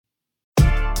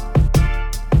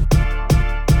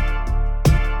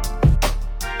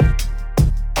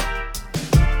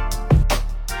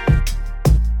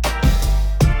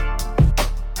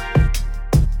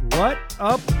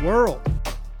up, world?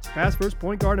 Past first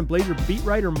point guard and Blazer beat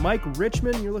writer Mike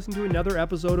Richman. You're listening to another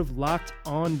episode of Locked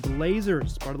On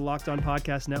Blazers, part of the Locked On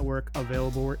Podcast Network,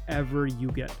 available wherever you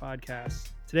get podcasts.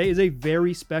 Today is a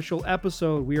very special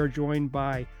episode. We are joined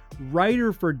by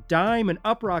writer for Dime and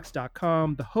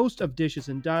UpRocks.com, the host of Dishes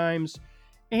and Dimes,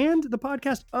 and the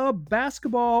podcast of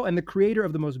basketball, and the creator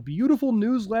of the most beautiful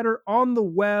newsletter on the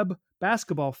web,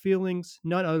 Basketball Feelings,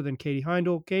 none other than Katie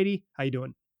Heindel. Katie, how you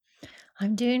doing?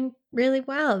 I'm doing really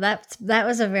well. That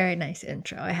was a very nice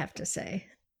intro, I have to say,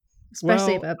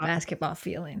 especially about basketball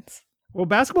feelings. Well,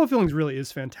 Basketball Feelings really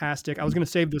is fantastic. I was going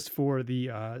to save this for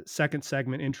the second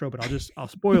segment intro, but I'll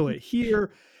spoil it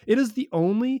here. It is the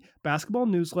only basketball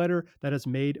newsletter that has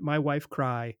made my wife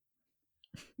cry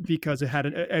because it had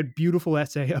a beautiful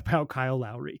essay about Kyle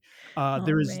Lowry.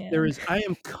 There is, I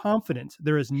am confident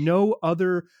there is no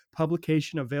other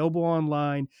publication available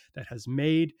online that has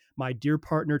made my dear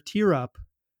partner tear up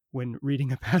when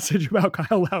reading a passage about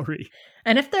Kyle Lowry.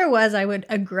 And if there was, I would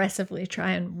aggressively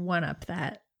try and one up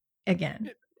that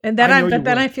again. And then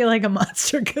I feel like a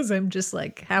monster because I'm just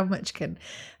like, how much can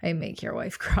I make your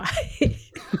wife cry?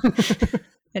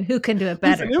 And who can do it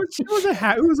better? It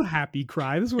was a happy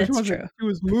cry. This was true. It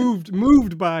was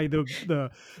moved by the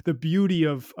beauty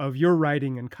of your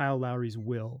writing and Kyle Lowry's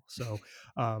will. So,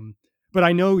 but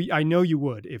I know you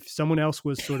would. If someone else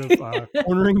was sort of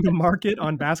cornering the market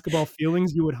on Basketball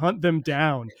Feelings, you would hunt them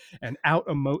down and out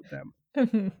emote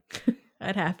them.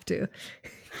 I'd have to.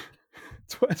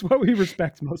 That's what we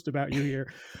respect most about you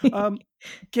here.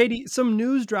 Katie, some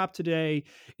news dropped today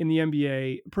in the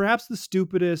NBA, perhaps the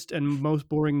stupidest and most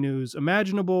boring news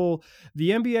imaginable. The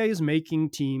NBA is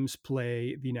making teams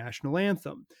play the national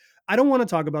anthem. I don't want to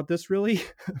talk about this really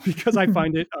because I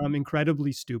find it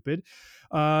incredibly stupid.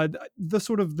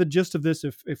 The gist of this,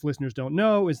 if listeners don't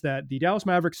know, is that the Dallas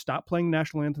Mavericks stopped playing the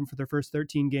national anthem for their first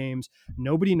 13 games.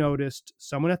 Nobody noticed.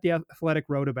 Someone at The Athletic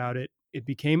wrote about it. It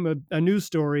became a news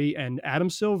story, and Adam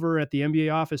Silver at the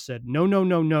NBA office said,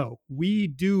 no, we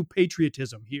do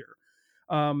patriotism here.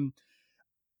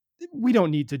 We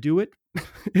don't need to do it.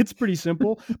 It's pretty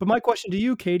simple. But my question to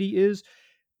you, Katie, is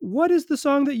what is the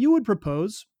song that you would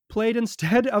propose played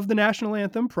instead of the national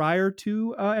anthem prior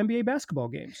to NBA basketball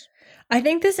games? I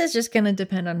think this is just going to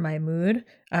depend on my mood.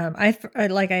 I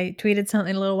tweeted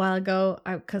something a little while ago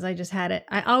because I just had it.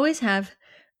 I always have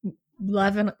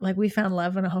We Found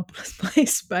Love in a Hopeless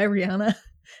Place by Rihanna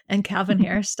and Calvin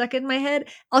Harris stuck in my head.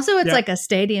 Also, it's like a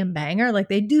stadium banger. Like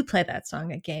they do play that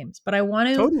song at games, but I want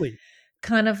to totally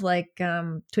kind of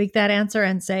tweak that answer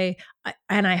and say,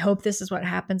 and I hope this is what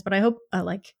happens, but I hope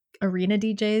arena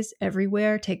DJs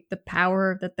everywhere take the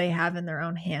power that they have in their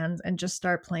own hands and just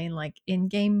start playing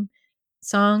in-game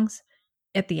songs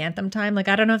at the anthem time. I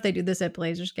don't know if they do this at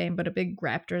Blazers game, but a big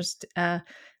Raptors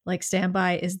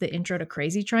standby is the intro to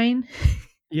Crazy Train.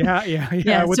 Yeah.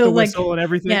 With the whistle and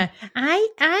everything. Yeah,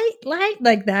 I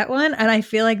like that one, and I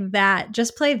feel like that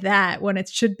just play that when it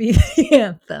should be the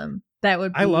anthem. That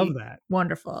would be I love that.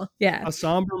 Wonderful. Yeah. A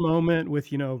somber moment with,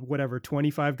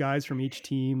 25 guys from each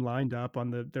team lined up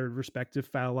on their respective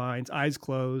foul lines, eyes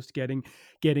closed, getting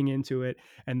into it.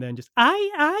 And then just, that's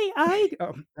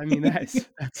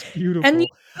beautiful. And you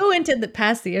go into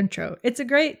past the intro. It's a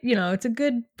great, it's a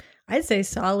good, I'd say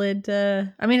solid,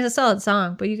 it's a solid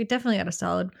song, but you could definitely get a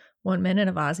solid 1 minute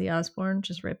of Ozzy Osbourne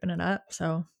just ripping it up.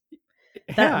 So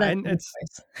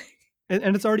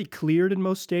and it's already cleared in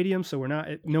most stadiums, so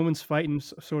no one's fighting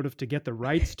sort of to get the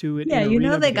rights to it. Yeah,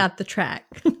 they got the track.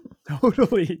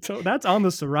 Totally. So that's on the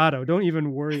Serato. Don't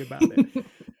even worry about it.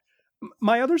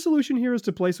 My other solution here is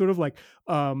to play sort of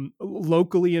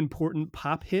locally important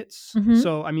pop hits. Mm-hmm.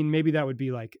 So, maybe that would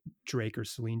be like Drake or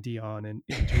Celine Dion in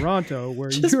Toronto, where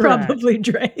just you're probably at.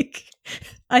 Drake.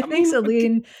 I think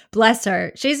Celine, bless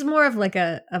her, she's more of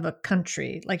a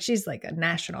country, she's like a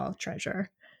national treasure.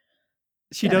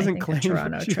 She doesn't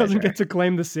get to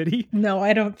claim the city. No,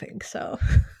 I don't think so.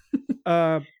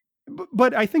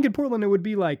 But I think in Portland it would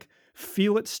be like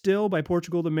 "Feel It Still" by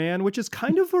Portugal the Man, which is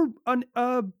kind of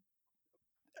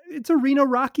it's arena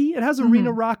rocky. It has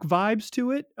arena rock vibes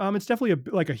to it. It's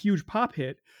definitely a huge pop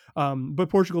hit. But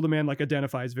Portugal the Man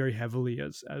identifies very heavily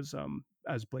as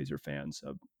Blazer fans,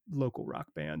 a local rock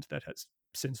band that has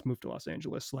since moved to Los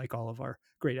Angeles, like all of our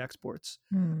great exports.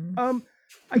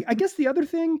 I guess the other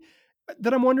thing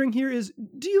that I'm wondering here is,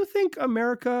 do you think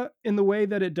America, in the way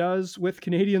that it does with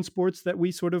Canadian sports that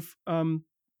we sort of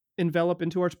envelop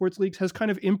into our sports leagues, has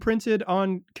kind of imprinted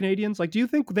on Canadians? Do you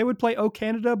think they would play "O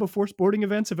Canada" before sporting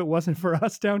events if it wasn't for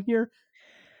us down here?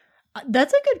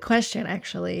 That's a good question,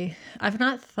 actually. I've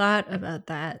not thought about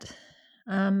that.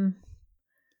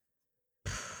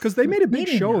 Because they made a big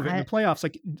Maybe show of it in the not. playoffs.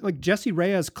 Like Jesse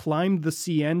Reyes climbed the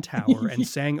CN Tower and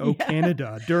sang "Oh Yeah.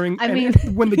 Canada" I mean,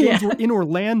 when the games yeah. were in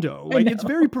Orlando. I Like, it's know.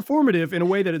 very performative in a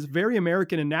way that is very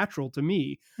American and natural to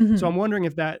me. Mhm. So I'm wondering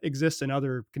if that exists in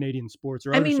other Canadian sports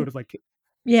or I other mean, sort of like.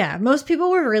 yeah, most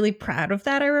people were really proud of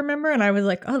that, I remember, and I was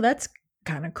like, "Oh, that's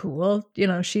kind of cool." You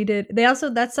know, she did. They also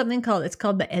that's something called it's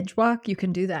called the edge walk. You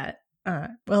can do that.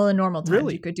 Well, in normal times, you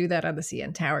Really? could do that on the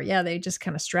CN Tower. Yeah, they just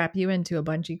kind of strap you into a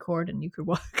bungee cord and you could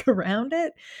walk around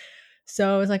it.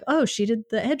 So I was like, "Oh, she did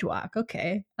the edge walk.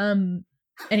 Okay."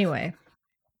 Anyway,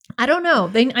 I don't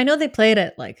know. I know they played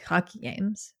at like hockey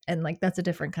games, and like that's a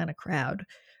different kind of crowd.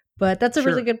 But that's a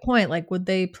really Sure. good point. Like, would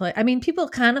they play? I mean, people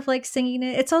kind of like singing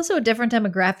it. It's also a different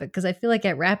demographic because I feel like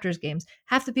at Raptors games,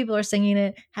 half the people are singing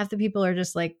it, half the people are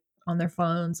just like on their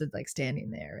phones and like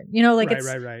standing there, and like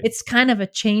Right. it's kind of a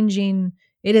changing.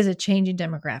 It is a changing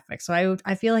demographic. So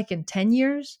I feel like in 10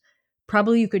 years,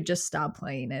 probably you could just stop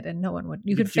playing it and no one would.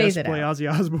 You could phase just it play out.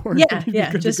 Ozzy Osbourne. Yeah, And you'd yeah,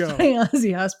 be good just to go. play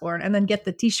Ozzy Osbourne and then get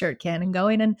the T-shirt cannon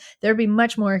going, and there'd be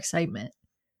much more excitement.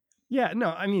 Yeah, no,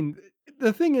 I mean,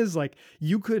 the thing is, like,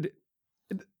 you could.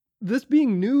 This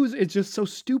being news, it's just so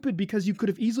stupid because you could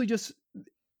have easily just.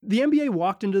 The NBA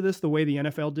walked into this the way the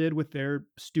NFL did with their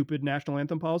stupid national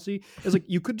anthem policy. It's like,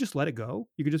 you could just let it go.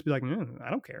 You could just be like,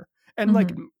 I don't care. And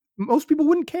like, most people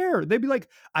wouldn't care. They'd be like,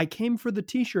 I came for the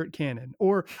T-shirt cannon,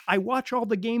 or I watch all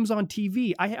the games on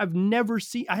TV. I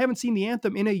haven't seen the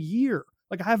anthem in a year.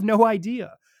 Like, I have no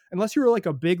idea. Unless you're like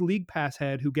a big league pass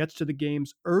head who gets to the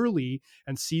games early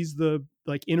and sees the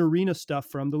like in arena stuff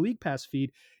from the league pass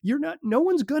feed, no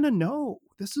one's gonna know.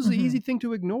 This is an easy thing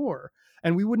to ignore.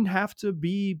 And we wouldn't have to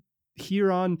be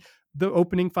here on the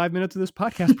opening 5 minutes of this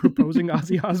podcast proposing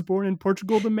Ozzy Osbourne and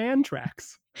Portugal the Man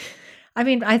tracks. I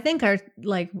mean, I think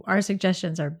our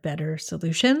suggestions are better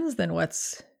solutions than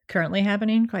what's currently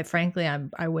happening. Quite frankly,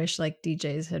 I wish like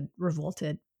DJs had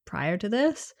revolted prior to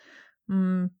this.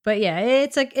 But yeah,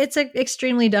 it's an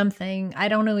extremely dumb thing. I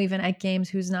don't know even at games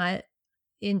who's not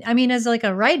in. I mean, as like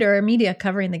a writer or media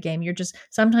covering the game, you're just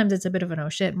sometimes it's a bit of an oh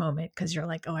shit moment because you're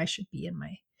like, oh, I should be in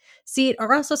my seat,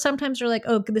 or also sometimes you're like,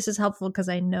 oh, this is helpful because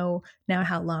I know now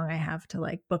how long I have to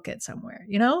like book it somewhere.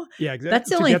 Yeah, exactly. That's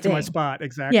the to only get thing. To my spot,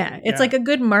 exactly. Yeah, it's like a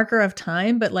good marker of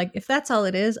time. But like, if that's all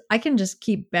it is, I can just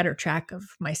keep better track of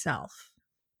myself.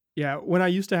 Yeah, when I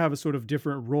used to have a sort of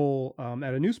different role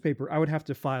at a newspaper, I would have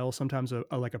to file sometimes a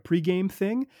pregame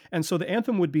thing, and so the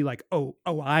anthem would be like, "Oh,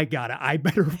 I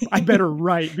better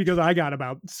write because I got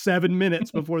about 7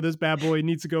 minutes before this bad boy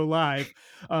needs to go live,"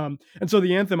 and so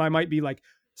the anthem I might be like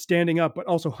standing up, but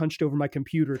also hunched over my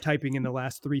computer, typing in the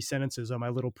last 3 sentences of my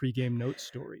little pregame notes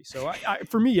story. So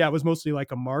for me, it was mostly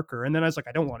like a marker, and then I was like,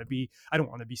 I don't want to be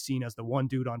seen as the one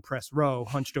dude on press row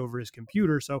hunched over his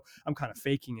computer, so I'm kind of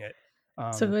faking it.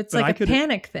 So it's like a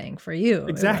panic thing for you.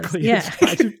 Exactly. Yeah.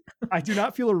 I do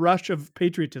not feel a rush of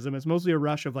patriotism. It's mostly a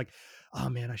rush of like, oh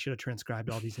man, I should have transcribed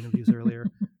all these interviews earlier.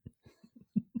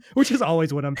 Which is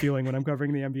always what I'm feeling when I'm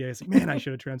covering the NBA. It's like, man, I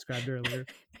should have transcribed earlier.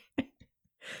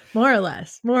 More or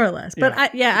less. But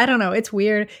I don't know. It's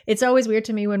weird. It's always weird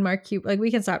to me when Mark Cuban, like, we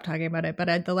can stop talking about it,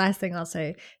 but the last thing I'll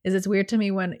say is it's weird to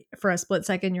me when for a split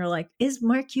second you're like, is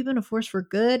Mark Cuban a force for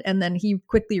good? And then he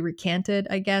quickly recanted,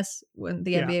 I guess, when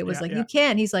the NBA was like, you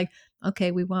can. He's like,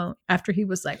 okay, we won't. After he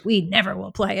was like, we never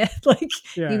will play it. Like,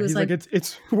 yeah, he was like,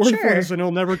 it's worthless sure. and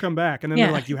it'll never come back. And then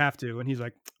they're like, you have to. And he's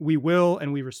like, we will,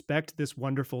 and we respect this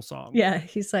wonderful song. Yeah,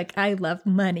 he's like, I love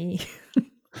money.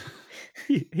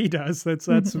 He does. That's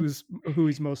who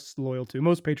he's most loyal to,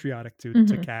 most patriotic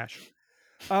to cash.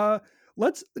 Do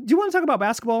you want to talk about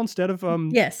basketball instead of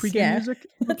pregame music?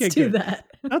 Let's do that.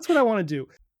 That's what I want to do.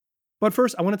 But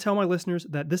first, I want to tell my listeners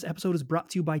that this episode is brought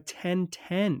to you by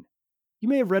 1010. You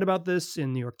may have read about this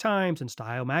in New York Times and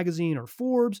Style Magazine or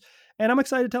Forbes, and I'm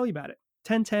excited to tell you about it.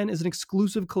 1010 is an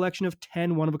exclusive collection of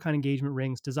 10 one-of-a-kind engagement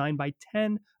rings designed by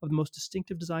 10 of the most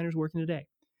distinctive designers working today.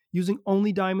 Using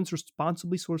only diamonds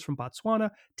responsibly sourced from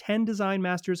Botswana, 10 design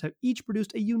masters have each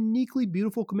produced a uniquely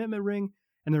beautiful commitment ring,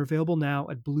 and they're available now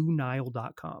at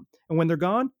BlueNile.com. And when they're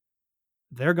gone,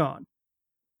 they're gone.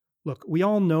 Look, we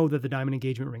all know that the diamond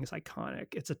engagement ring is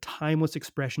iconic. It's a timeless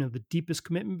expression of the deepest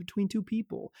commitment between two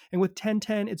people. And with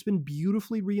 1010, it's been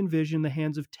beautifully re-envisioned in the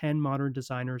hands of 10 modern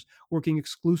designers working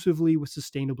exclusively with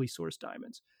sustainably sourced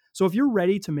diamonds. So if you're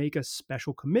ready to make a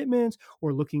special commitment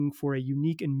or looking for a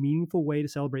unique and meaningful way to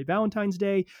celebrate Valentine's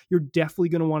Day, you're definitely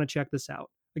going to want to check this out.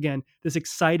 Again, this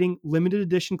exciting limited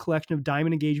edition collection of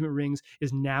diamond engagement rings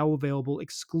is now available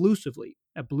exclusively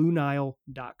at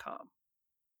BlueNile.com.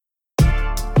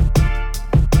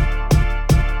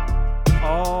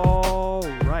 All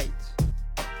right.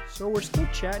 So we're still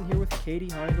chatting here with Katie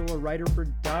Heindl, a writer for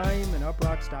Dime and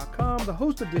UpRocks.com, the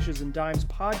host of Dishes and Dimes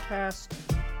podcast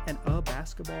and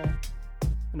Basketball,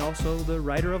 and also the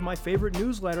writer of my favorite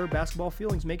newsletter, Basketball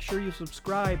Feelings. Make sure you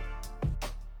subscribe.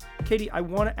 Katie, I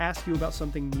want to ask you about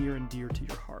something near and dear to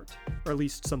your heart, or at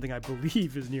least something I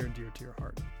believe is near and dear to your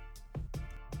heart.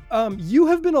 You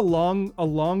have been a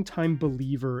long time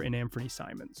believer in Anthony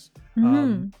Simons.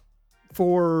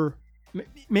 For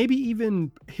maybe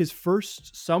even his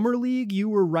first summer league, you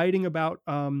were writing about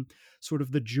sort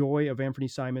of the joy of Anthony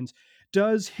Simons.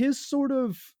 Does his sort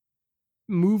of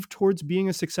move towards being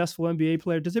a successful NBA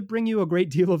player, does it bring you a great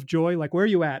deal of joy? Like, where are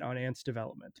you at on Ant's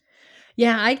development?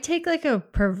 Yeah, I take like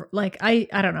I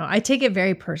don't know. I take it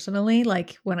very personally.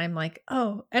 Like when I'm like,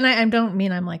 oh, and I don't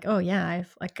mean I'm like, oh yeah, I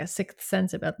have like a sixth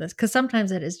sense about this, because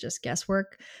sometimes it is just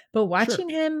guesswork. But watching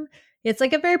him, it's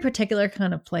like a very particular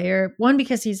kind of player. One,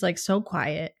 because he's like so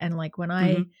quiet, and like when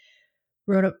I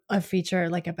wrote a feature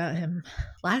like about him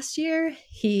last year,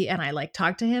 and I like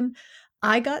talked to him,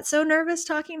 I got so nervous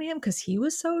talking to him because he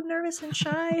was so nervous and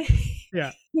shy.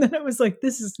 Yeah. Then it was like,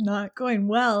 this is not going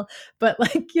well. But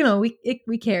like, you know,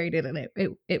 we carried it, and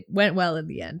it went well in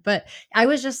the end. But I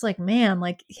was just like, man,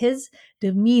 like his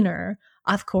demeanor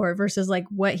off court versus like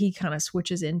what he kind of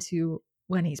switches into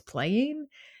when he's playing.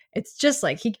 It's just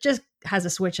like he just has a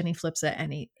switch and he flips it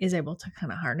and he is able to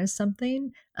kind of harness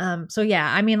something. So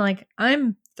yeah, I mean, like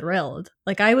I'm thrilled.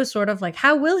 Like I was sort of like,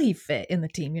 how will he fit in the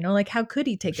team? You know, like how could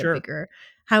he take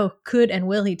how could and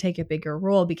will he take a bigger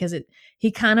role? Because he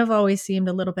kind of always seemed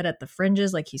a little bit at the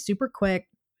fringes. Like he's super quick.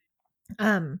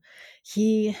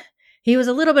 He was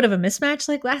a little bit of a mismatch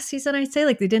like last season, I'd say.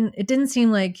 Like it didn't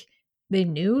seem like they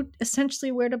knew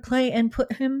essentially where to play and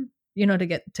put him, you know,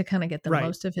 to kind of get the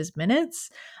most of his minutes.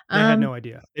 They had no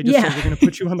idea. They just said, we're going to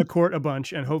put you on the court a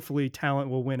bunch and hopefully talent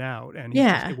will win out. And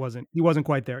he wasn't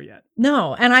quite there yet.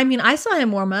 No. And I mean, I saw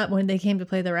him warm up when they came to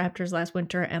play the Raptors last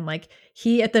winter. And like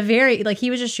he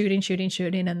was just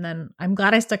shooting. And then I'm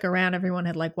glad I stuck around. Everyone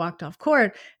had like walked off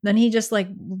court. Then he just like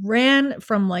ran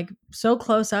from like so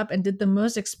close up and did the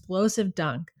most explosive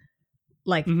dunk.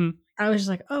 Like I was just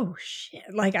like, oh shit.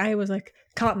 Like I was like,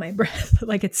 caught my breath.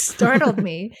 Like it startled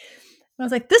me. I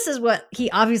was like, this is what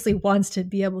he obviously wants to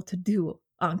be able to do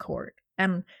on court.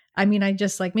 And I mean, I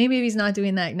just like, maybe if he's not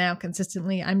doing that now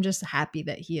consistently, I'm just happy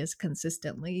that he is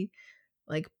consistently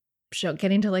like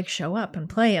getting to like show up and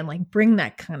play and like bring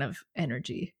that kind of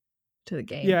energy to the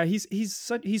game. Yeah, he's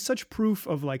such proof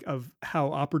of like of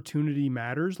how opportunity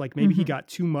matters. Like maybe he got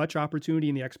too much opportunity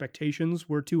and the expectations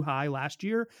were too high last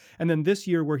year, and then this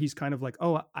year where he's kind of like,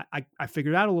 oh, I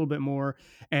figured out a little bit more,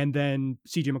 and then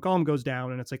CJ McCollum goes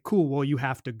down, and it's like, cool, well, you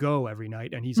have to go every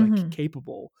night, and he's like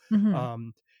capable.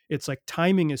 It's like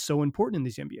timing is so important in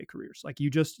these NBA careers. Like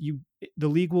the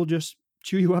league will just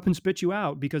chew you up and spit you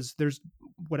out because there's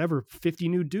 50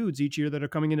 new dudes each year that are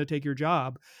coming in to take your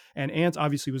job. And Ant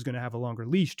obviously was going to have a longer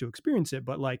leash to experience it.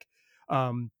 But like,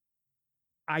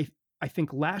 I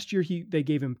think last year they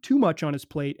gave him too much on his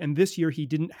plate. And this year he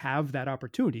didn't have that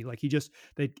opportunity. Like he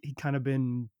kind of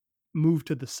been moved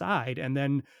to the side, and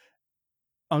then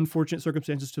unfortunate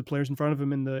circumstances to players in front of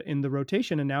him in the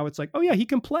rotation. And now it's like, oh yeah, he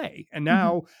can play. And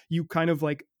now you kind of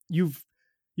like,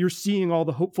 you're seeing all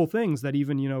the hopeful things that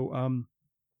even,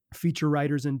 feature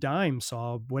writers in Dime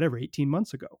saw 18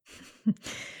 months ago.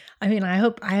 I mean, I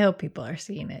hope people are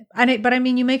seeing it. But I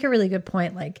mean, you make a really good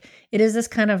point. Like it is this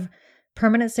kind of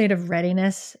permanent state of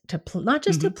readiness to not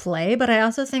just to play, but I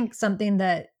also think something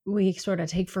that we sort of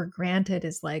take for granted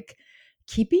is like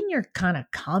keeping your kind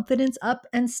of confidence up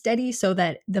and steady so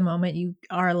that the moment you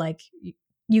are like,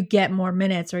 you get more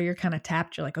minutes or you're kind of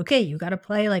tapped, you're like, okay, you got to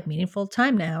play like meaningful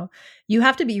time now. You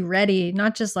have to be ready,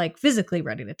 not just like physically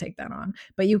ready to take that on,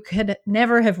 but you could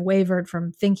never have wavered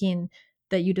from thinking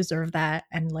that you deserve that.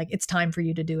 And like, it's time for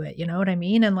you to do it. You know what I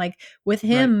mean? And like with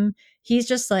him, he's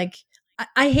just like,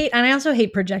 I also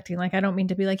hate projecting. Like, I don't mean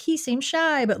to be like, he seems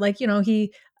shy, but like,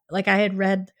 I had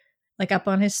read like up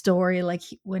on his story, like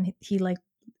when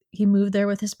he moved there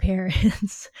with his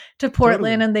parents to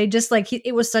Portland, and they just like,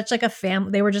 it was such like a family.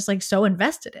 They were just like so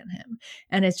invested in him.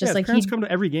 And it's just like, parents come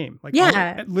to every game. Like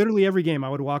literally every game I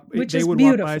would walk, they would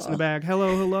walk by us in the bag.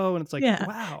 Hello. And it's like,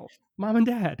 wow, mom and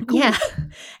dad. Cool. Yeah.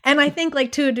 And I think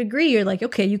like to a degree, you're like,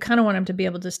 okay, you kind of want him to be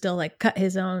able to still like cut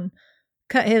his own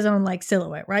like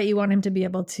silhouette, right? You want him to be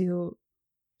able to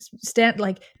stand,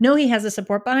 like, know he has the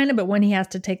support behind him, but when he has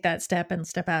to take that step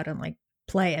out and like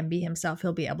play and be himself,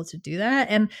 he'll be able to do that.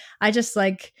 And I just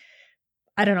like,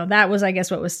 I don't know, that was, I guess,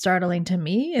 what was startling to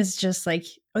me is just like,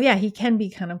 oh yeah, he can be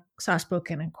kind of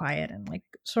soft-spoken and quiet and like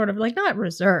sort of like not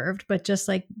reserved, but just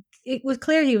like it was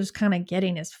clear he was kind of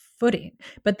getting his footing.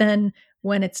 But then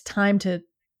when it's time to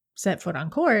set foot on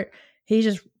court, he's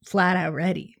just flat out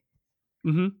ready.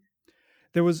 Mm-hmm.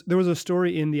 There was a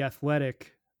story in The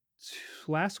Athletic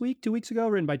last week, 2 weeks ago,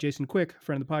 written by Jason Quick,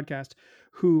 friend of the podcast,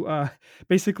 who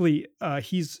basically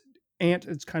he's Ant.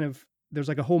 It's kind of, there's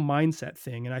like a whole mindset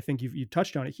thing, and I think you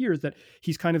touched on it here, is that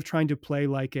he's kind of trying to play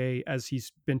like as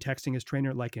he's been texting his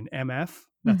trainer, like an MF.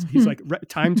 He's like,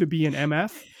 time to be an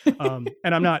MF.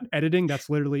 And I'm not editing. That's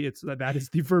literally, that is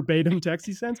the verbatim text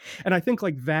he sends. And I think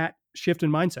like that shift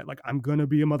in mindset, like I'm gonna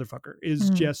be a motherfucker, is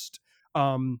just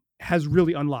has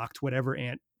really unlocked whatever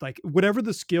whatever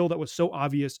the skill that was so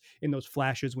obvious in those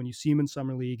flashes when you see him in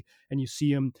summer league and you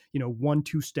see him,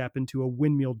 1-2 step into a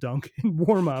windmill dunk in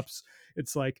warmups.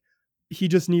 It's like, he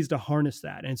just needs to harness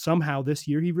that. And somehow this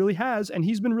year he really has. And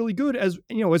he's been really good. As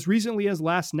recently as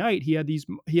last night, he had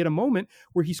a moment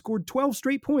where he scored 12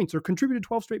 straight points, or contributed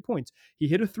 12 straight points. He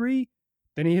hit a 3,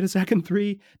 then he hit a second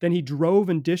 3, then he drove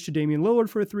and dished to Damian Lillard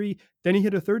for a 3, then he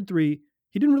hit a third 3.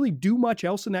 He didn't really do much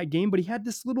else in that game, but he had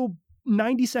this little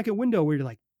 90-second window where you're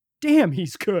like, damn,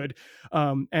 he's good.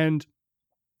 And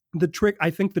I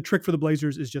think the trick for the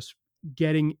Blazers is just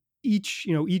getting each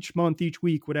month, each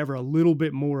week, whatever, a little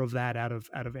bit more of that out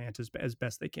of Ant as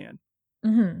best they can.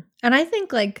 Mm-hmm. And I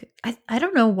think like, I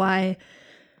don't know why,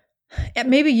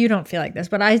 maybe you don't feel like this,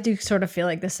 but I do sort of feel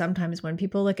like this sometimes when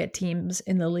people look at teams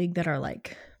in the league that are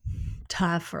like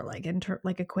tough, or like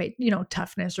equate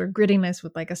toughness or grittiness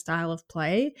with like a style of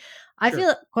play. I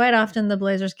feel quite often the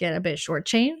Blazers get a bit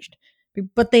shortchanged,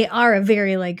 but they are a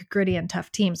very like gritty and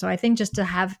tough team. So I think just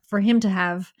for him to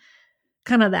have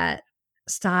kind of that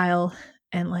style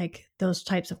and like those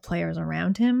types of players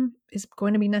around him is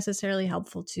going to be necessarily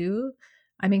helpful too.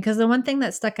 I mean, because the one thing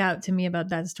that stuck out to me about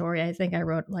that story, I think I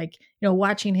wrote like,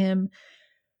 watching him,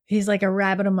 he's like a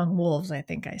rabbit among wolves, I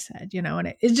think I said,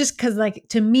 and it's just because like,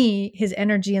 to me, his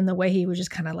energy and the way he was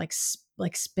just kind of like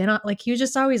spin on, like he was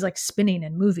just always like spinning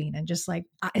and moving, and just like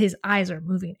his eyes are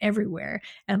moving everywhere.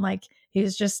 And like, he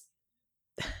was just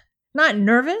not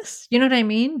nervous, you know what I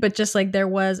mean? But just like there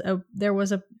was a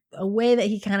way that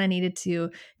he kind of needed to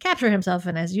capture himself.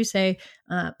 And as you say,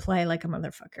 play like a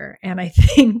motherfucker. And I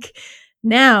think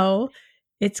now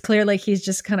it's clear, like he's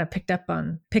just kind of picked up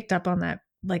on that,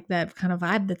 like that kind of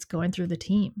vibe that's going through the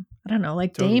team. I don't know,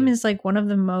 like totally. Dame is like one of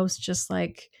the most just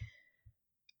like,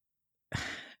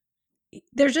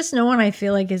 there's just no one I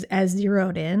feel like is as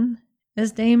zeroed in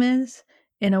as Dame is,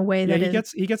 in a way that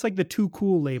he gets like the too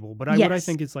cool label, but what I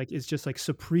think is like, it's just like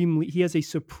supremely, he has a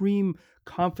supreme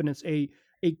confidence, a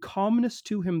calmness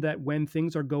to him, that when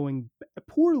things are going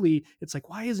poorly, it's like,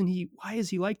 why is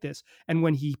he like this? And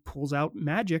when he pulls out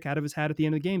magic out of his hat at the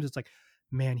end of the games, it's like,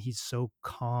 man, he's so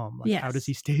calm. Like, how does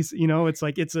he stay? It's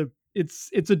like, it's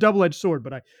a double-edged sword,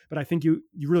 but I think you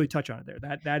really touch on it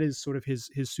there. That is sort of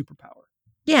his superpower.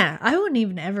 Yeah, I wouldn't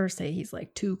even ever say he's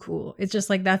like too cool. It's just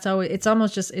like, that's always, it's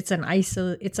almost just, it's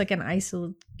like an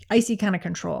icy kind of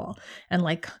control and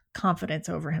like confidence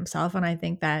over himself. And I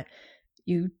think that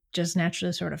you just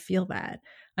naturally sort of feel that.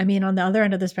 I mean, on the other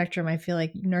end of the spectrum, I feel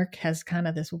like Nurk has kind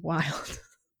of this wild.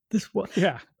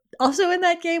 Yeah. Also in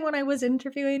that game when I was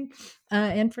interviewing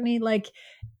Anthony, like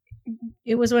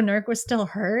it was when Nurk was still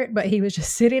hurt, but he was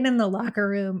just sitting in the locker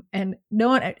room, and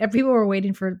people were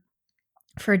waiting for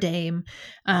Dame,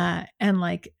 and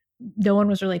like no one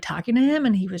was really talking to him,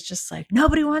 and he was just like,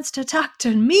 nobody wants to talk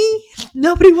to me,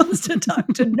 nobody wants to talk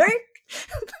to Nurk.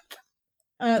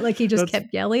 Like he just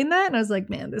kept yelling that, and I was like,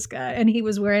 man, this guy. And he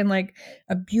was wearing like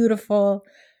a beautiful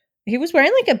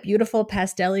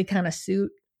pastel-y kind of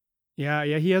suit. Yeah,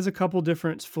 he has a couple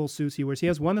different full suits he wears. He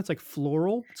has one that's like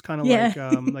floral. It's kind of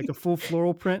like a full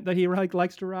floral print that he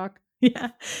likes to rock. Yeah.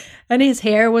 And his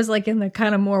hair was like in the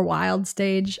kind of more wild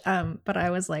stage. But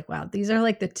I was like, wow, these are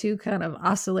like the two kind of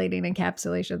oscillating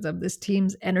encapsulations of this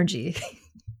team's energy.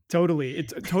 Totally.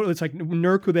 It's like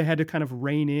Nurk, who they had to kind of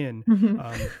rein in.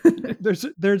 There's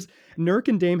Nurk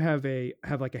and Dame have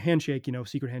like a handshake,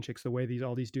 secret handshakes, the way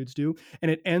all these dudes do. And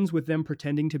it ends with them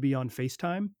pretending to be on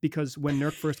FaceTime, because when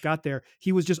Nurk first got there,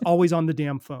 he was just always on the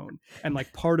damn phone. And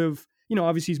like part of,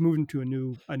 obviously he's moving to a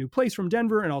new place from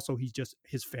Denver. And also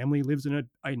his family lives in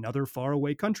another far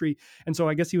away country. And so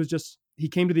I guess he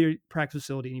came to the practice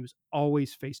facility and he was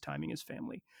always FaceTiming his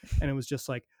family. And it was just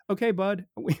like, okay, bud,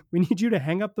 we need you to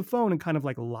hang up the phone and kind of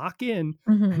like lock in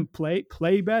and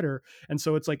play better. And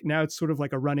so it's like, now it's sort of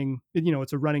like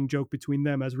it's a running joke between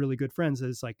them as really good friends.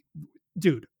 It's like,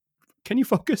 dude, can you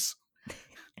focus?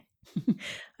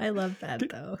 I love that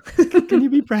though. Can you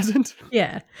be present?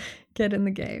 Yeah. Get in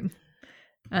the game.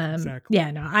 Exactly.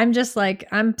 Yeah, no, I'm just like,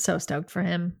 I'm so stoked for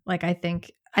him. Like, I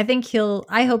think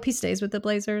I hope he stays with the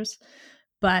Blazers,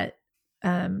 but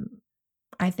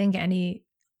I think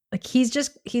he's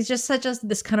just such a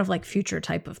this kind of like future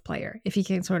type of player. If he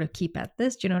can sort of keep at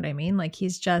this, do you know what I mean? Like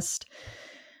he's just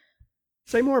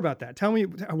Say more about that. Tell me,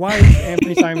 why is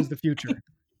Anthony Simons the future?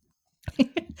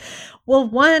 Well,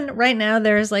 one, right now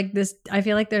there's like this, I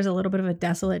feel like there's a little bit of a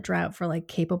desolate drought for like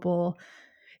capable.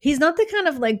 He's not the kind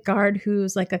of like guard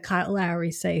who's like a Kyle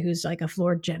Lowry, say, who's like a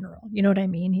floor general. You know what I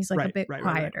mean? He's like a bit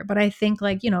quieter. But I think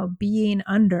like, being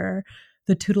under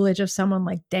the tutelage of someone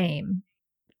like Dame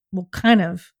will kind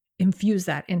of infuse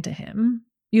that into him.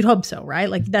 You'd hope so, right?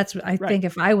 Like that's, I think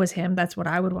if I was him, that's what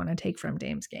I would want to take from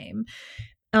Dame's game.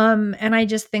 And I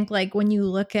just think like when you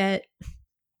look at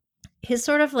his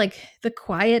sort of like the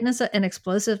quietness and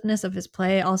explosiveness of his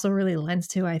play also really lends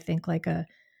to, I think, like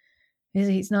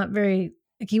he's not very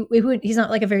like he's not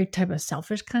like a very type of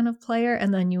selfish kind of player.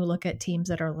 And then you look at teams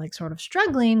that are like sort of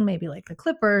struggling, maybe like the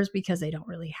Clippers, because they don't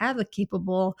really have a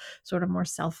capable sort of more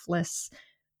selfless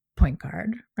point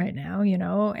guard right now,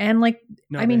 and like,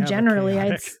 no, I mean, generally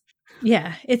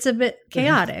it's a bit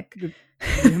chaotic.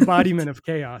 The embodiment of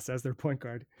chaos as their point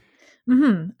guard.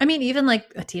 Mm-hmm. I mean, even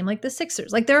like a team like the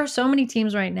Sixers, like there are so many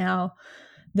teams right now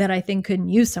that I think couldn't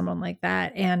use someone like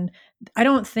that. And I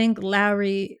don't think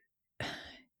Lowry,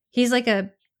 he's like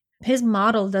his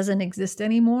model doesn't exist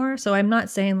anymore. So I'm not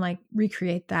saying like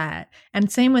recreate that.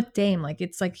 And same with Dame. Like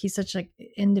it's like he's such like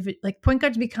like point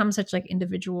guards become such like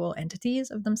individual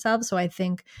entities of themselves. So I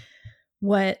think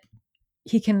what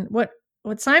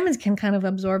Simons can kind of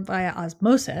absorb via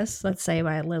osmosis, let's say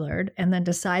by Lillard, and then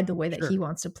decide the way that he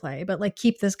wants to play, but like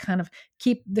keep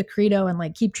the credo and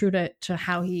like keep true to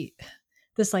how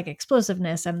this like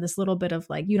explosiveness and this little bit of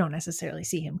like, you don't necessarily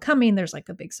see him coming. There's like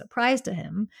a big surprise to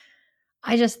him.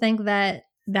 I just think that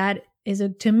is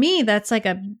to me, that's like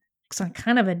some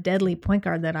kind of a deadly point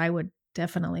guard that I would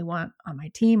definitely want on my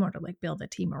team or to like build a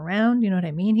team around. You know what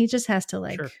I mean? He just has to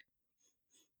like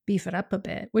beef it up a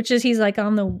bit, which is he's like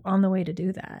on the way to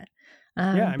do that.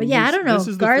 I don't know.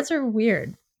 Guards are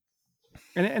weird.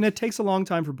 And it takes a long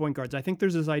time for point guards. I think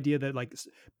there's this idea that like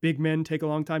big men take a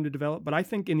long time to develop, but I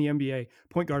think in the NBA,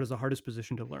 point guard is the hardest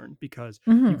position to learn because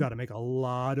you've got to make a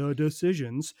lot of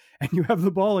decisions and you have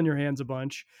the ball in your hands a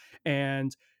bunch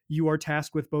and you are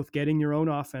tasked with both getting your own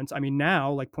offense. I mean,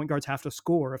 now like point guards have to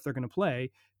score if they're going to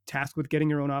play, tasked with getting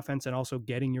your own offense and also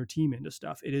getting your team into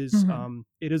stuff. It is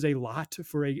a lot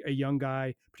for a young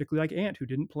guy, particularly like Ant, who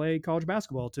didn't play college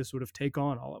basketball, to sort of take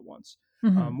on all at once.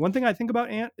 One thing I think about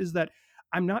Ant is that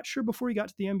I'm not sure before he got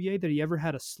to the NBA that he ever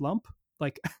had a slump.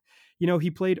 Like,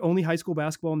 he played only high school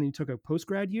basketball and then he took a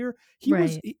post-grad year.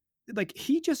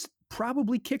 He just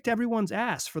probably kicked everyone's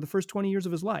ass for the first 20 years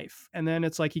of his life. And then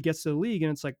it's like he gets to the league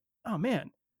and it's like, oh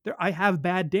man, I have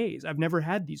bad days. I've never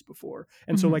had these before.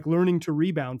 And so like learning to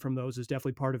rebound from those is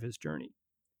definitely part of his journey.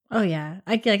 Oh yeah.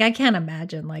 I can't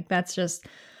imagine. Like that's just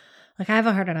like, I have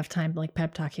a hard enough time like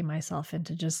pep talking myself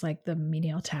into just like the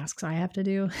menial tasks I have to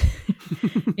do,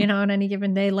 on any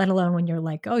given day, let alone when you're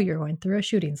like, oh, you're going through a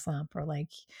shooting slump or like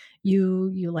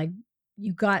you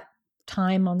got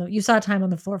you saw time on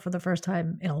the floor for the first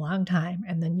time in a long time.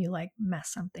 And then you like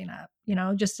mess something up,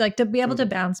 just like to be able to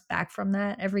bounce back from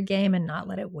that every game and not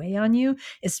let it weigh on you,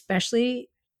 especially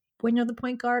when you're the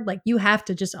point guard. Like you have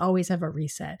to just always have a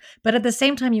reset, but at the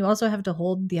same time, you also have to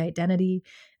hold the identity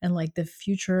and like the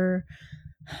future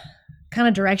kind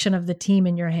of direction of the team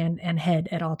in your hand and head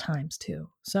at all times too.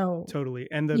 So totally.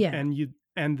 And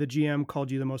the GM called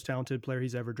you the most talented player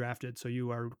he's ever drafted. So you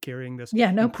are carrying this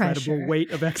incredible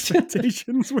weight of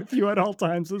expectations with you at all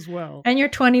times as well. And you're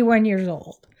 21 years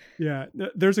old. Yeah.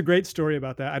 There's a great story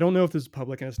about that. I don't know if this is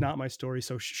public and it's not my story.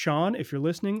 So Sean, if you're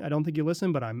listening, I don't think you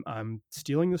listen, but I'm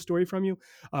stealing the story from you.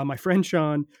 My friend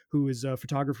Sean, who is a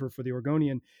photographer for the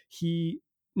Oregonian,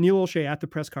 Neil Olshey at the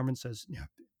press conference says,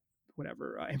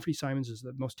 whatever, Anthony Simons is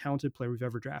the most talented player we've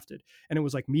ever drafted. And it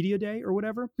was like media day or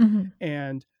whatever.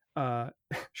 And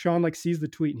Sean like sees the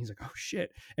tweet and he's like, oh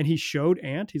shit. And he showed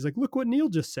Ant. He's like, look what Neil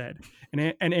just said.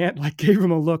 And Ant like gave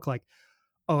him a look like,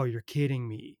 oh, you're kidding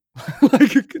me.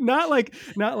 Like not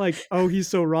like oh, he's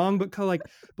so wrong, but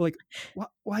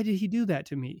why did he do that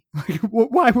to me? Like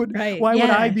why would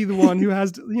I be the one who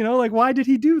has to, like why did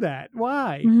he do that?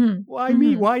 Why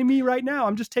me? Why me right now?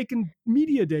 I'm just taking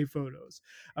media day photos.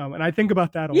 And I think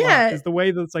about that a lot, is the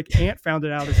way that it's like Ant found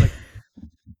it out. It's like,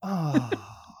 oh,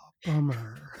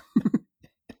 bummer.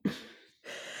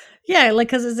 Yeah, like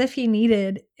because as if he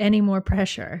needed any more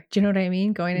pressure. Do you know what I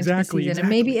mean? Going into the season. And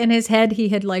maybe in his head he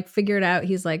had like figured out,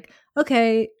 he's like,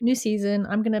 okay, new season,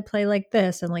 I'm going to play like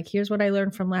this. And like, here's what I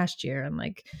learned from last year. And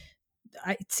like,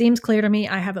 it seems clear to me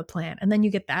I have a plan. And then you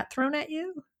get that thrown at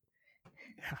you.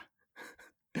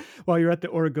 Yeah. while you're at the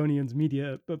Oregonians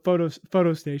media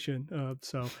photo station.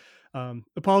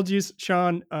 Apologies,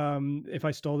 Sean, if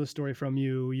I stole this story from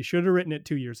you. You should have written it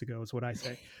 2 years ago, is what I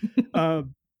say. Uh,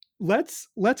 let's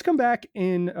come back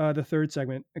in the third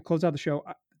segment and close out the show.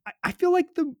 I feel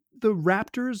like the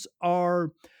Raptors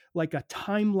are like a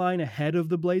timeline ahead of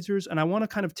the Blazers, and I want to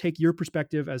kind of take your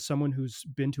perspective as someone who's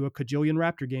been to a cajillion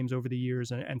Raptor games over the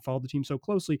years and followed the team so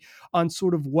closely on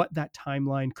sort of what that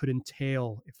timeline could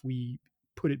entail if we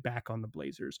put it back on the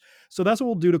Blazers. So that's what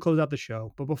we'll do to close out the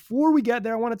show. But before we get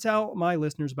there, I want to tell my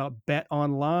listeners about Bet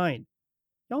Online.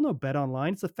 Y'all know Bet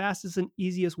Online. It's the fastest and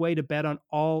easiest way to bet on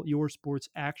all your sports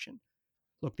action.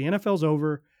 Look, the NFL's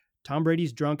over. Tom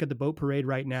Brady's drunk at the boat parade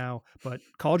right now, but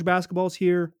college basketball's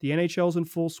here. The NHL's in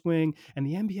full swing, and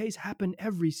the NBA's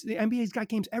got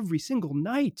games every single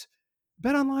night.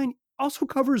 Bet Online also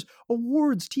covers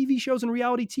awards, TV shows, and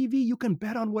reality TV. You can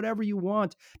bet on whatever you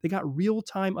want. They got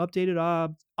real-time updated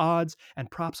odds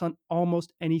and props on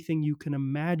almost anything you can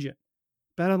imagine.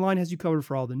 BetOnline has you covered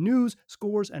for all the news,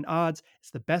 scores, and odds.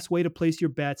 It's the best way to place your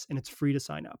bets, and it's free to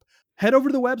sign up. Head over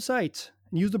to the website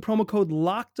and use the promo code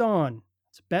LOCKEDON.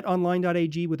 It's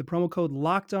betonline.ag with the promo code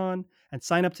LOCKEDON and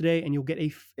sign up today, and you'll get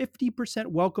a 50%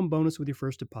 welcome bonus with your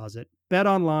first deposit.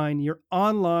 BetOnline, your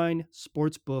online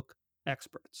sportsbook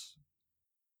experts.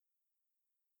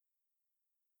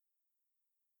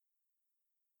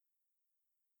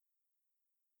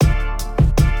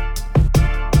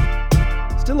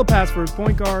 Still a pass first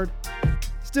point guard.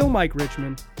 Still Mike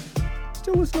Richmond.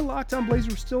 Still listen to Locked On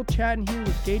Blazers. We're still chatting here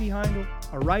with Katie Heindl,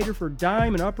 a writer for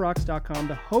Dime and UpRocks.com,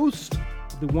 the host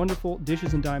of the wonderful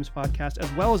Dishes and Dimes podcast,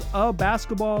 as well as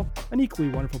an equally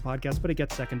wonderful podcast, but it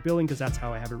gets second billing because that's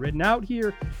how I have it written out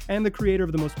here, and the creator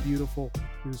of the most beautiful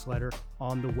newsletter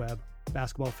on the web,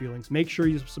 Basketball Feelings. Make sure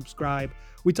you subscribe.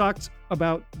 We talked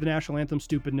about the national anthem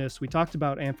stupidness. We talked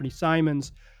about Anthony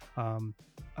Simons, a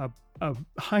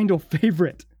Heindl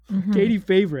favorite, Katie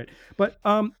favorite. But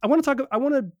I want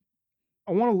to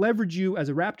leverage you as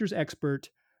a Raptors expert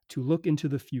to look into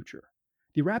the future.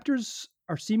 The Raptors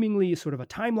are seemingly sort of a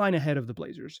timeline ahead of the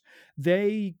Blazers.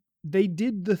 They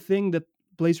did the thing that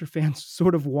Blazer fans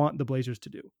sort of want the Blazers to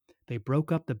do. They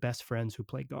broke up the best friends who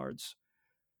play guards.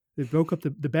 They broke up the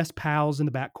best pals in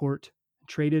the backcourt,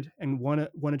 traded and won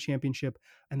a championship,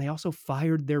 and they also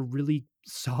fired their really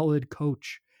solid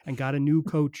coach and got a new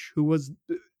coach who was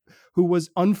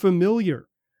unfamiliar.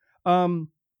 I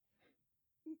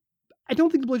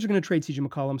don't think the Blazers are going to trade CJ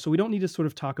McCollum, so we don't need to sort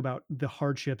of talk about the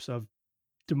hardships of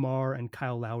DeMar and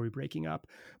Kyle Lowry breaking up.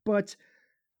 But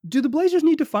do the Blazers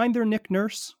need to find their Nick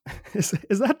Nurse?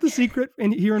 Is that the secret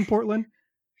here in Portland?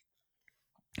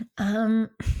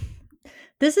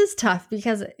 This is tough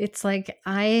because it's like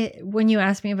when you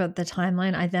ask me about the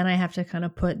timeline, I have to kind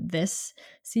of put this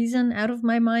season out of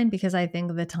my mind because I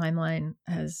think the timeline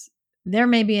there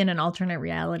may be in an alternate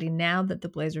reality now that the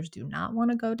Blazers do not want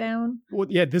to go down. Well,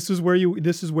 yeah, this is where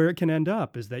it can end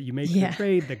up, is that you make the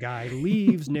trade, the guy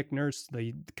leaves, Nick Nurse,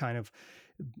 the kind of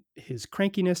his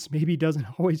crankiness maybe doesn't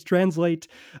always translate.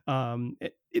 There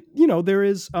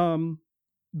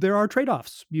are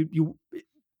trade-offs.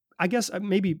 I guess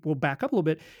maybe we'll back up a little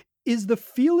bit. Is the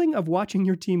feeling of watching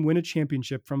your team win a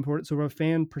championship from sort of a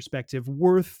fan perspective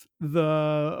worth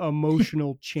the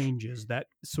emotional changes that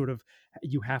sort of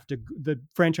the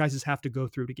franchises have to go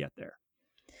through to get there?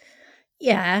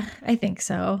 Yeah, I think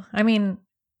so. I mean,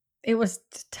 it was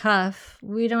tough.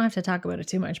 We don't have to talk about it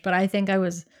too much, but I think I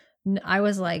was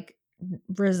like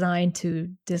resigned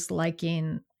to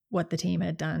disliking what the team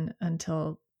had done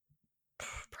until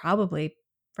probably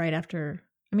right after.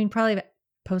 I mean, probably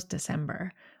post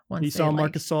December. Once you saw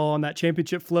Marc Gasol on that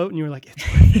championship float, and you were like,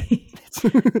 "It's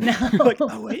worth it." No. Like,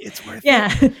 oh wait, it's worth it.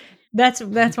 Yeah, that's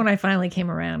when I finally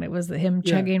came around. It was him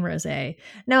chugging rosé.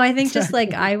 No, I think just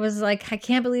like I was like, I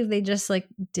can't believe they just like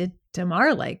did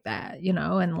DeMar like that,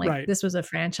 and like this was a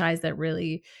franchise that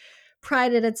really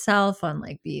prided itself on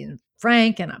like being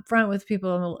frank and upfront with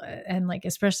people and like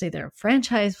especially their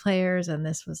franchise players, and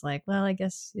this was like, well, I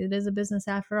guess it is a business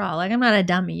after all. Like, I'm not a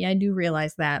dummy, I do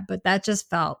realize that, but that just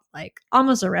felt like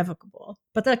almost irrevocable.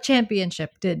 But the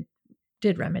championship did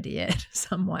remedy it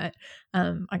somewhat,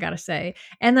 I gotta say.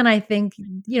 And then I think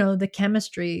the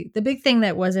chemistry, the big thing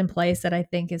that was in place that I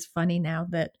think is funny now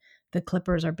that the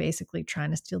Clippers are basically trying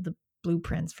to steal the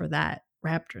blueprints for that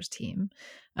Raptors team,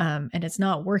 and it's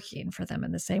not working for them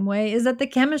in the same way, is that the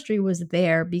chemistry was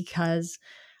there because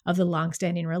of the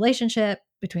longstanding relationship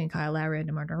between Kyle Lowry and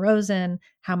DeMar DeRozan,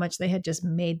 how much they had just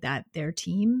made that their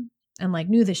team and like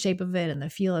knew the shape of it and the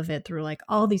feel of it through like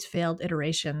all these failed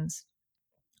iterations,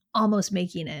 almost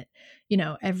making it,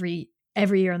 every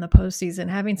year in the postseason,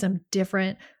 having some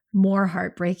different more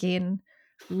heartbreaking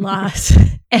loss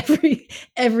every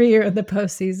year in the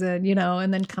postseason,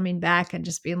 and then coming back and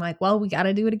just being like, well, we got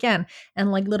to do it again.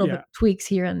 And like little Yeah. tweaks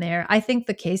here and there. I think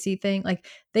the Casey thing, like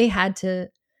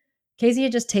Casey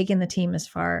had just taken the team as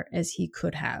far as he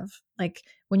could have. Like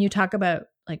when you talk about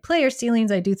like player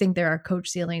ceilings, I do think there are coach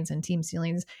ceilings and team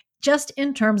ceilings just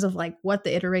in terms of like what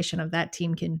the iteration of that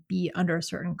team can be under a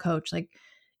certain coach. Like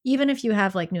even if you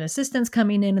have like new assistants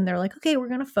coming in and they're like, okay, we're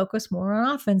going to focus more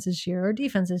on offense this year or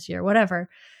defense this year, whatever,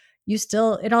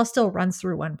 it all still runs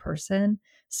through one person.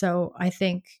 So I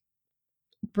think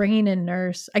bringing in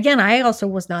Nurse again, I also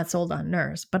was not sold on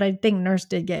Nurse, but I think Nurse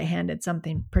did get handed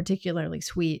something particularly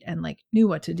sweet and like knew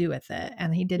what to do with it.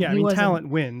 And he didn't. Yeah, I he mean, wasn't. talent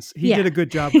wins. He did a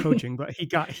good job coaching, but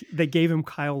they gave him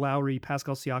Kyle Lowry,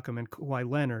 Pascal Siakam, and Kawhi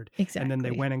Leonard, and then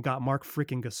they went and got Mark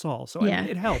freaking Gasol. So I mean,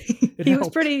 it helped.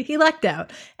 He lucked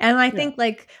out, and I think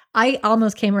like I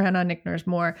almost came around on Nick Nurse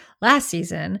more last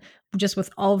season, just with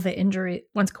all the injury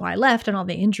once Kawhi left and all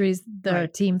the injuries the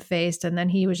team faced, and then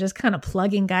he was just kind of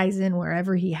plugging guys in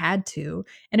wherever he had to,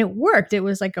 and it worked. It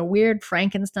was like a weird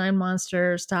Frankenstein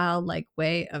monster style like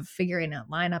way of figuring out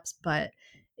lineups, but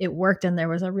it worked, and there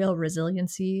was a real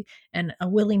resiliency and a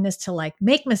willingness to like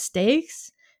make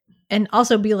mistakes and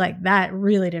also be like, that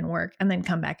really didn't work, and then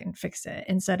come back and fix it.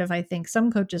 Instead of, I think some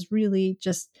coaches really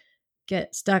just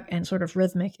get stuck and sort of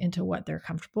rhythmic into what they're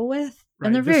comfortable with. Right.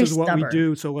 And they're very stubborn. This is what we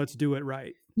do, so let's do it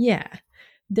right. Yeah.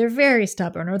 They're very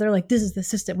stubborn, or they're like, this is the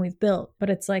system we've built. But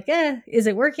it's like, is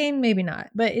it working? Maybe not.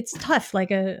 But it's tough.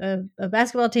 Like a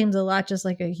basketball team's a lot just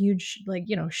like a huge, like,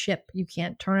 ship. You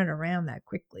can't turn it around that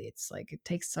quickly. It's like, it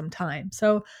takes some time.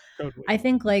 So totally. I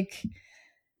think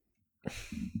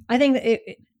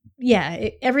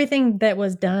everything that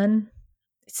was done,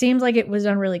 it seems like it was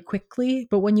done really quickly,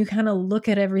 but when you kind of look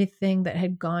at everything that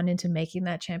had gone into making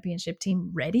that championship team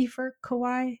ready for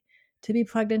Kawhi to be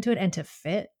plugged into it and to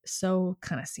fit so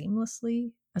kind of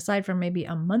seamlessly, aside from maybe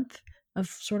a month of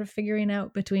sort of figuring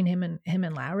out between him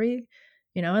and Lowry,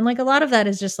 and like a lot of that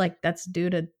is just like, that's due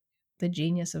to the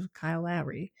genius of Kyle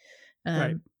Lowry.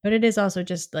 Right. But it is also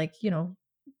just like,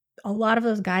 a lot of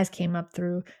those guys came up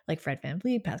through like Fred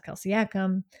VanVleet, Pascal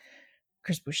Siakam,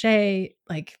 Chris Boucher,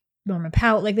 like Norman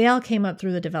Powell, like they all came up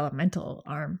through the developmental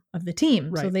arm of the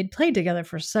team. Right. So they'd played together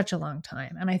for such a long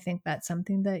time. And I think that's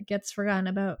something that gets forgotten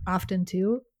about often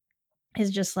too,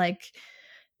 is just like,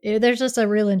 there's just a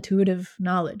real intuitive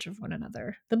knowledge of one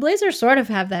another. The Blazers sort of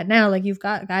have that now. Like you've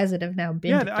got guys that have now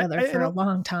been together for a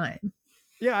long time.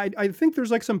 Yeah, I think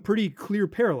there's like some pretty clear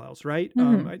parallels, right?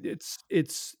 Mm-hmm.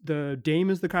 It's the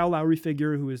Dame is the Kyle Lowry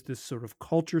figure, who is this sort of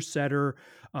culture setter,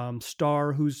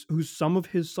 star, who's some of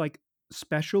his like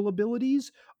special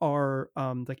abilities are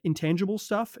like intangible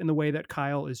stuff, in the way that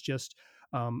Kyle is just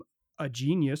a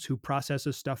genius who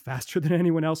processes stuff faster than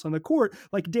anyone else on the court.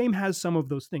 Like Dame has some of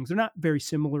those things. They're not very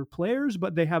similar players,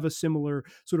 but they have a similar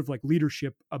sort of like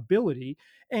leadership ability.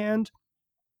 And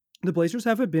the Blazers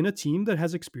have been a team that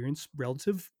has experienced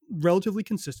relatively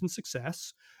consistent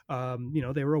success.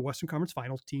 They were a Western Conference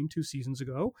Finals team 2 seasons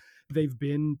ago. They've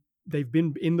been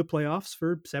in the playoffs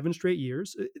for 7 straight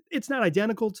years. It's not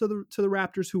identical to the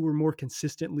Raptors, who were more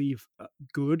consistently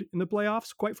good in the playoffs,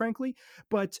 quite frankly.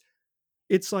 But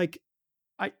it's like,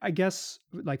 I guess,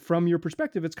 like from your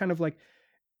perspective, it's kind of like,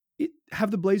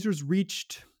 have the Blazers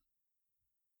reached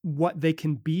what they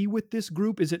can be with this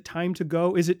group? Is it time to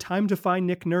go? Is it time to find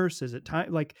Nick Nurse? Is it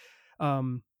time, like,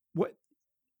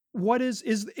 what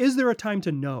is there a time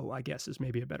to know, I guess, is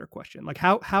maybe a better question. Like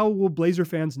how will Blazer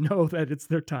fans know that it's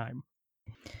their time?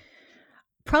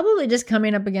 Probably just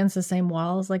coming up against the same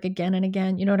walls, like again and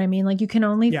again, you know what I mean? Like you can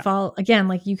only fall again,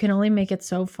 like you can only make it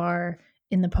so far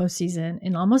in the postseason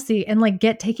and and like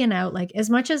get taken out. Like as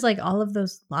much as like all of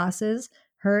those losses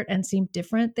hurt and seemed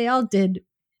different, they all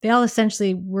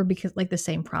essentially were because like the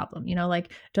same problem,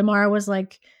 like DeMar was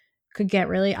like, could get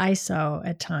really ISO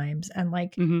at times. And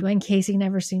like Dwayne Casey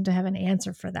never seemed to have an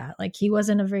answer for that. Like he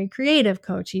wasn't a very creative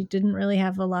coach. He didn't really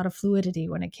have a lot of fluidity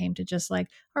when it came to just like,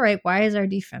 all right, why is our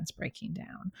defense breaking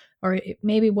down? Or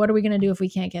maybe what are we going to do if we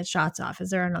can't get shots off? Is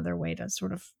there another way to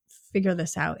sort of figure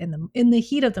this out in the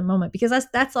heat of the moment? Because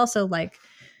that's also like,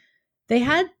 they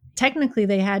had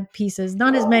pieces,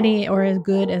 not as many or as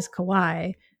good as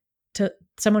Kawhi, to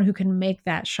someone who can make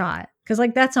that shot. Because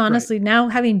like that's honestly now,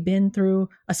 having been through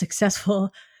a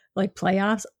successful like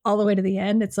playoffs all the way to the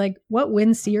end, it's like what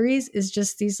wins series is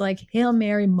just these like Hail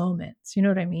Mary moments. You know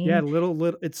what I mean? Yeah,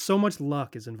 little. It's so much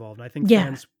luck is involved. I think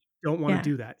fans don't want to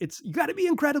do that. You got to be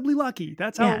incredibly lucky.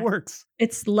 That's how it works.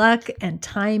 It's luck and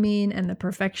timing and the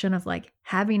perfection of like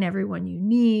having everyone you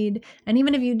need. And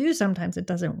even if you do, sometimes it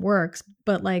doesn't work.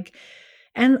 But like,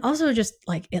 And also just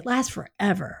like it lasts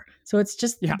forever. So it's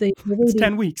just Yeah, the it's ability,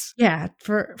 10 weeks. yeah,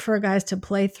 for guys to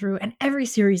play through, and every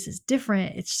series is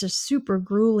different. It's just super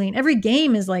grueling. Every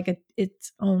game is like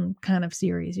its own kind of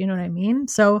series. You know what I mean?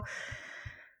 So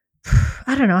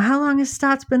I don't know, how long has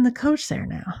Stotts been the coach there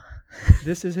now?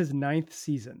 This is his 9th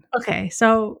season. Okay,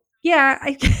 so yeah,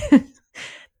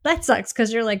 that sucks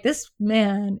because you're like, this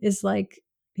man is like,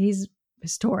 he's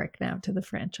historic now to the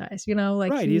franchise. You know,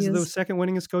 like Right. he He's the is. second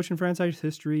winningest coach in franchise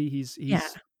history. Yeah.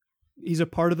 He's a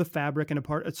part of the fabric and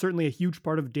certainly a huge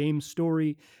part of Dame's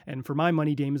story. And for my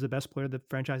money, Dame is the best player the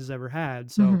franchise has ever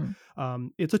had. So Hmm.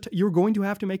 you're going to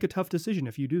have to make a tough decision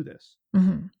if you do this.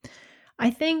 Hmm. I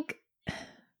think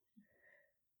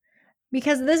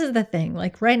because this is the thing,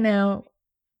 like right now,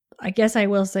 I guess I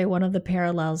will say one of the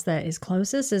parallels that is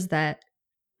closest is that,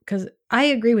 because I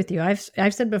agree with you.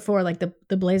 I've said before, like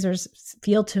the Blazers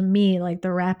feel to me like the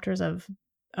Raptors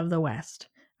of the West.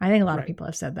 I think a lot of Right. people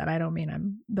have said that. I don't mean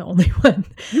I'm the only one,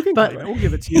 You can but claim it. We'll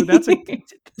give it to you. That's a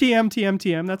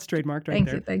TM. That's trademarked right thank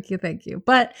you, there. thank you.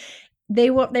 But they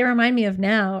remind me of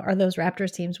now are those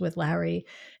Raptors teams with Lowry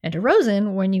and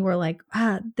DeRozan when you were like,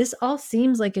 this all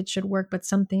seems like it should work, but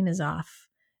something is off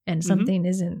and Mm-hmm. something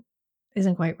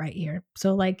isn't quite right here.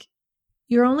 So like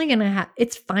you're only gonna have,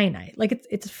 it's finite. Like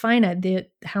it's finite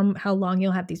how long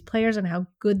you'll have these players and how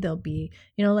good they'll be.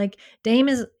 You know, like Dame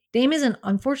isn't,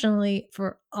 unfortunately,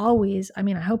 for always. I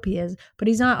mean, I hope he is, but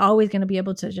he's not always going to be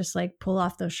able to just like pull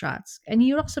off those shots. And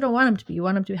you also don't want him to be. You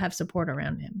want him to have support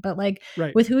around him. But like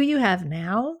Right. with who you have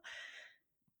now,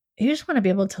 you just want to be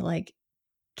able to like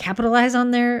capitalize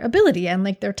on their ability and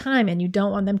like their time, and you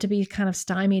don't want them to be kind of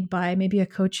stymied by maybe a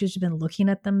coach who's been looking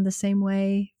at them the same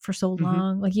way for so Mm-hmm.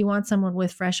 long. Like you want someone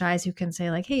with fresh eyes who can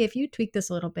say like, hey, if you tweak this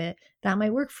a little bit, that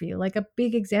might work for you. Like a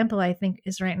big example I think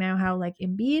is right now how like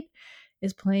Embiid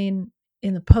is playing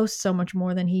in the post so much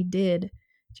more than he did.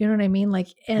 Do you know what I mean? Like,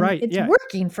 and Right. it's Yeah.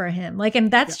 working for him. Like, and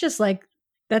that's Yeah. just like,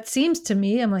 that seems to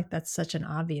me, I'm like, that's such an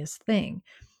obvious thing,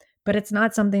 but it's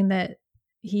not something that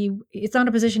it's not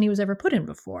a position he was ever put in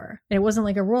before. It wasn't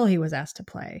like a role he was asked to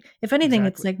play. If anything,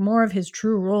 it's Exactly. like more of his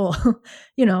true role,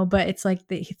 you know, but it's like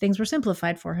things were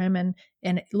simplified for him,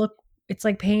 and look, it's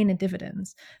like paying in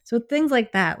dividends. So things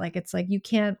like that, like it's like you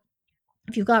can't,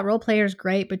 if you've got role players,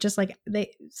 great, but just like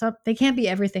they can't be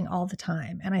everything all the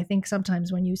time. And I think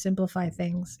sometimes when you simplify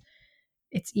things,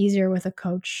 it's easier with a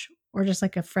coach or just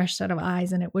like a fresh set of eyes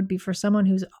than it would be for someone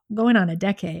who's going on a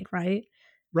decade, right? Of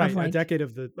Right. A like decade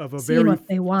of a seeing very what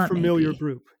they want, familiar maybe.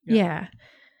 group. Yeah. Yeah.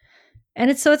 And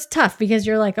it's tough because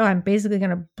you're like, oh, I'm basically going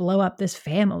to blow up this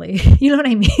family. You know what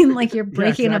I mean? Like you're Yeah,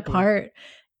 breaking exactly. apart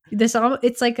this all.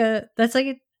 It's like that's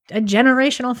like a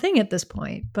generational thing at this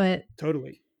point, but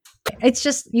Totally. it's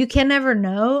just, you can never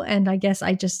know. And I guess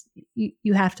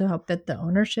you have to hope that the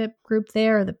ownership group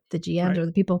there, or the GMs Right. or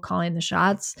the people calling the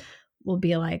shots will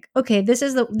be like, okay, this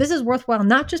is worthwhile,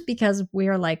 not just because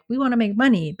we're like, we want to make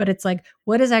money, but it's like,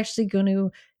 what is actually going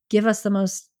to give us the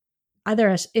most,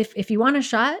 either if you want a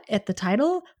shot at the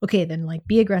title, okay, then like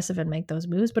be aggressive and make those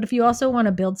moves. But if you also want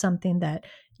to build something that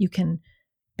you can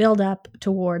build up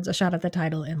towards a shot at the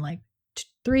title in like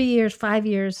 3 years, 5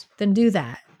 years, then do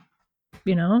that,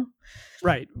 you know?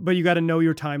 Right. But you got to know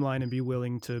your timeline and be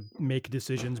willing to make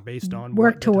decisions based on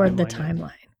Work what toward the is.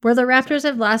 timeline. Where the Raptors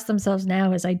have lost themselves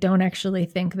now is I don't actually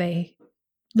think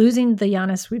losing the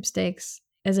Giannis sweepstakes,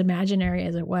 as imaginary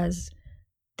as it was,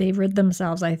 they rid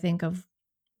themselves, I think, of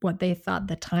what they thought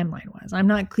the timeline was. I'm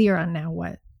not clear on now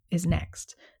what is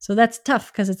next. So that's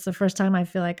tough because it's the first time I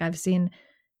feel like I've seen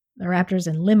the Raptors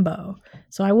in limbo.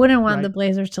 So I wouldn't want Right. the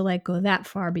Blazers to like go that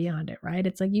far beyond it, right?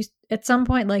 It's like you at some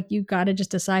point, like you got to just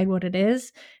decide what it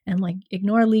is and like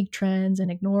ignore league trends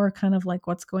and ignore kind of like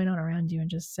what's going on around you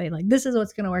and just say like, this is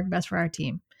what's going to work best for our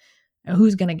team. And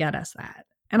who's going to get us that?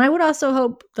 And I would also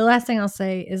hope, the last thing I'll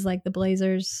say is like the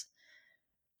Blazers,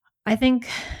 I think,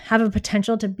 have a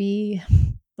potential to be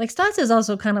like, Stotts is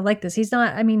also kind of like this. He's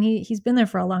not, I mean, he's been there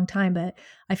for a long time, but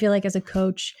I feel like as a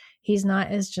coach, he's not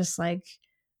as just like,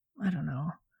 I don't know,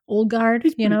 old guard,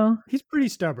 you know? He's pretty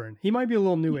stubborn. He might be a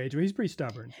little new age, but he's pretty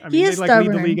stubborn. I He mean, they is like lead the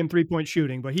stubborn. league in 3-point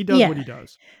shooting, but he does what he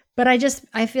does. But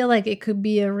I feel like it could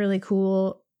be a really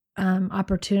cool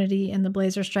opportunity, and the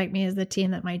Blazers strike me as the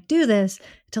team that might do this,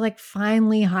 to like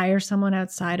finally hire someone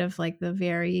outside of like the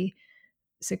very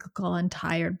cyclical and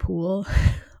tired pool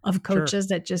of coaches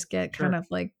that just get kind of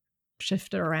like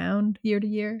shifted around year to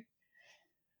year.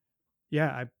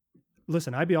 Yeah,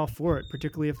 listen, I'd be all for it,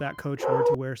 particularly if that coach were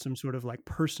to wear some sort of like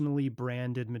personally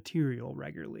branded material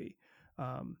regularly.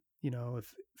 You know,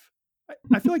 if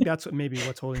I feel like that's maybe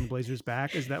what's holding the Blazers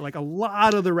back, is that like a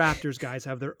lot of the Raptors guys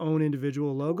have their own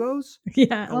individual logos.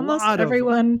 Yeah, A almost lot of them.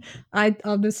 everyone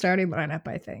on the starting lineup,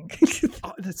 I think.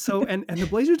 That's so, and the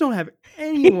Blazers don't have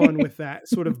anyone with that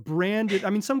sort of branded. I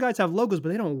mean, some guys have logos, but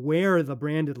they don't wear the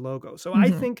branded logo. So I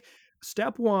think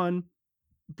step one,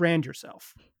 brand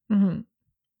yourself.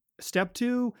 Step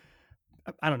two,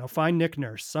 I don't know, find Nick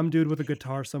Nurse, some dude with a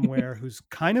guitar somewhere who's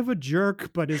kind of a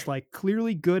jerk, but is like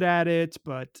clearly good at it.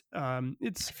 But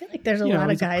it's, I feel like there's a lot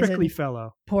of guys in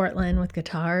fellow. Portland with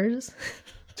guitars.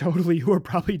 Totally, who are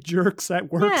probably jerks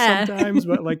at work sometimes,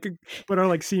 but are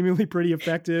like seemingly pretty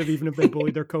effective, even if they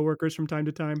bully their coworkers from time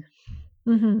to time.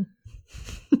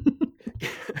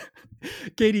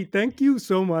 Katie, thank you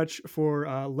so much for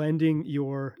lending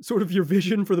your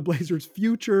vision for the Blazers'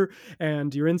 future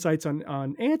and your insights on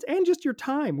and just your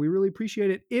time. We really appreciate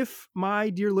it. If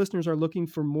my dear listeners are looking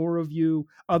for more of you,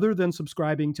 other than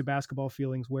subscribing to Basketball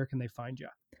Feelings, where can they find you?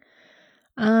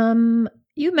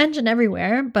 You mentioned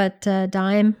everywhere, but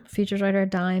Dime, features writer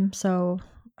at Dime, so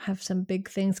have some big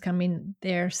things coming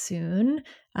there soon.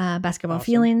 Basketball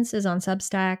Feelings is on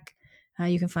Substack.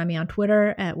 You can find me on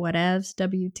Twitter at whatevs,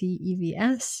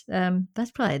 WTEVS. That's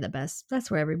probably the best.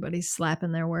 That's where everybody's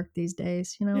slapping their work these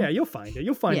days, you know? Yeah, you'll find it.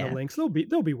 You'll find the links. They'll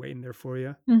be waiting there for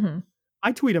you.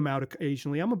 I tweet them out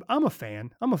occasionally. I'm a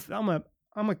fan. I'm a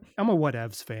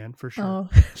whatevs fan for sure. Oh,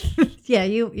 yeah,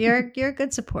 you're a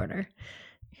good supporter.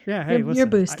 Yeah, hey, listen, you're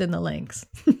boosting the links.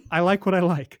 I like what I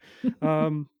like.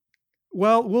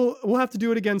 Well, we'll have to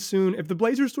do it again soon. If the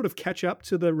Blazers sort of catch up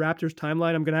to the Raptors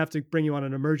timeline, I'm going to have to bring you on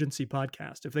an emergency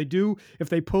podcast. If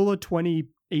they pull a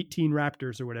 2018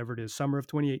 Raptors or whatever it is, summer of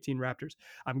 2018 Raptors,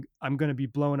 I'm going to be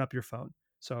blowing up your phone.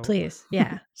 So please,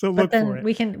 yeah. So look for it.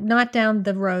 We can not down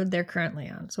the road they're currently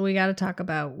on. So we got to talk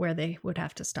about where they would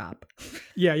have to stop.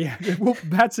 Yeah. Well,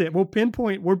 that's it. We'll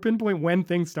pinpoint when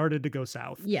things started to go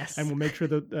south. Yes, and we'll make sure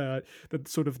that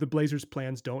sort of the Blazers'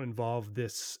 plans don't involve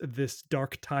this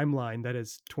dark timeline that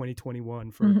is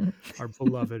 2021 for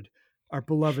our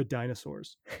beloved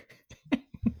dinosaurs.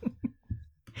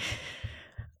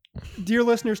 Dear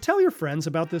listeners, tell your friends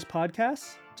about this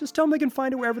podcast. Just tell them they can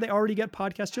find it wherever they already get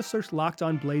podcasts. Just search Locked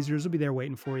On Blazers. It'll be there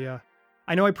waiting for you.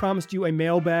 I know I promised you a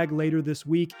mailbag later this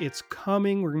week. It's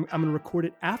coming. I'm going to record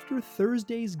it after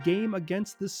Thursday's game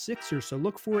against the Sixers. So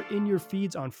look for it in your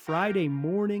feeds on Friday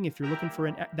morning if you're looking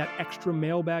for that extra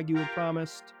mailbag you were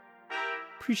promised.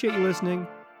 Appreciate you listening.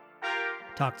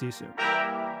 Talk to you soon.